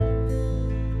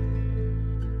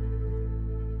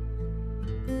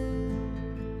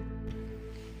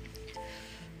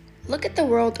Look at the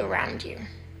world around you.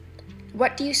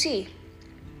 What do you see?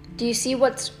 Do you see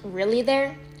what's really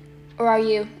there? Or are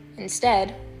you,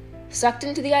 instead, sucked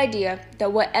into the idea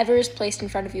that whatever is placed in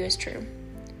front of you is true?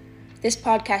 This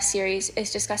podcast series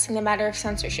is discussing the matter of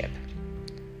censorship.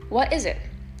 What is it?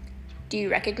 Do you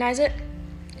recognize it?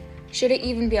 Should it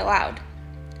even be allowed?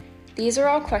 These are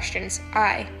all questions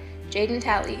I, Jaden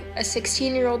Talley, a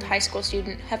 16-year-old high school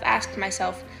student, have asked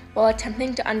myself while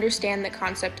attempting to understand the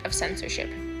concept of censorship.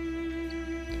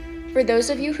 For those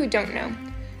of you who don't know,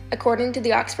 according to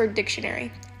the Oxford Dictionary,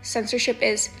 censorship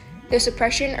is the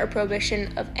suppression or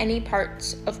prohibition of any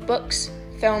parts of books,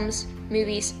 films,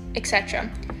 movies,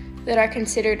 etc. that are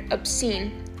considered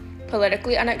obscene,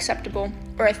 politically unacceptable,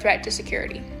 or a threat to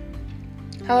security.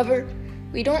 However,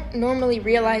 we don't normally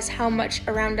realize how much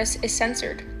around us is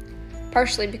censored,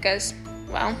 partially because,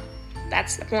 well,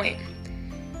 that's the point.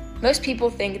 Most people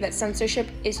think that censorship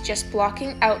is just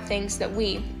blocking out things that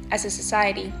we, as a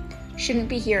society, shouldn't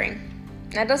be hearing.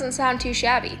 That doesn't sound too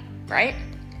shabby, right?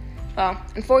 Well,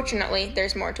 unfortunately,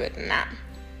 there's more to it than that.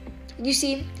 You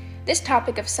see, this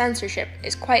topic of censorship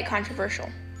is quite controversial.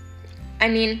 I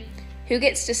mean, who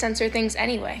gets to censor things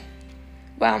anyway?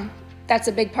 Well, that's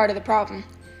a big part of the problem.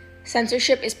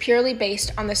 Censorship is purely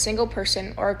based on the single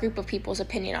person or a group of people's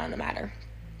opinion on the matter.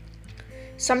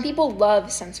 Some people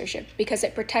love censorship because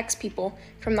it protects people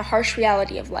from the harsh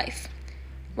reality of life,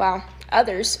 while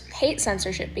others hate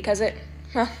censorship because it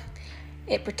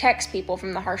protects people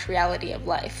from the harsh reality of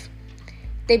life.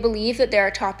 They believe that there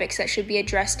are topics that should be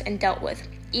addressed and dealt with,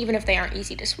 even if they aren't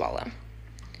easy to swallow.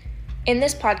 In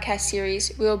this podcast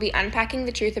series, we will be unpacking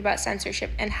the truth about censorship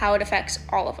and how it affects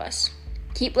all of us.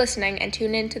 Keep listening and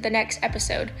tune in to the next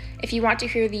episode if you want to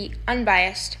hear the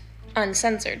unbiased,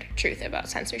 uncensored truth about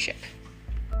censorship.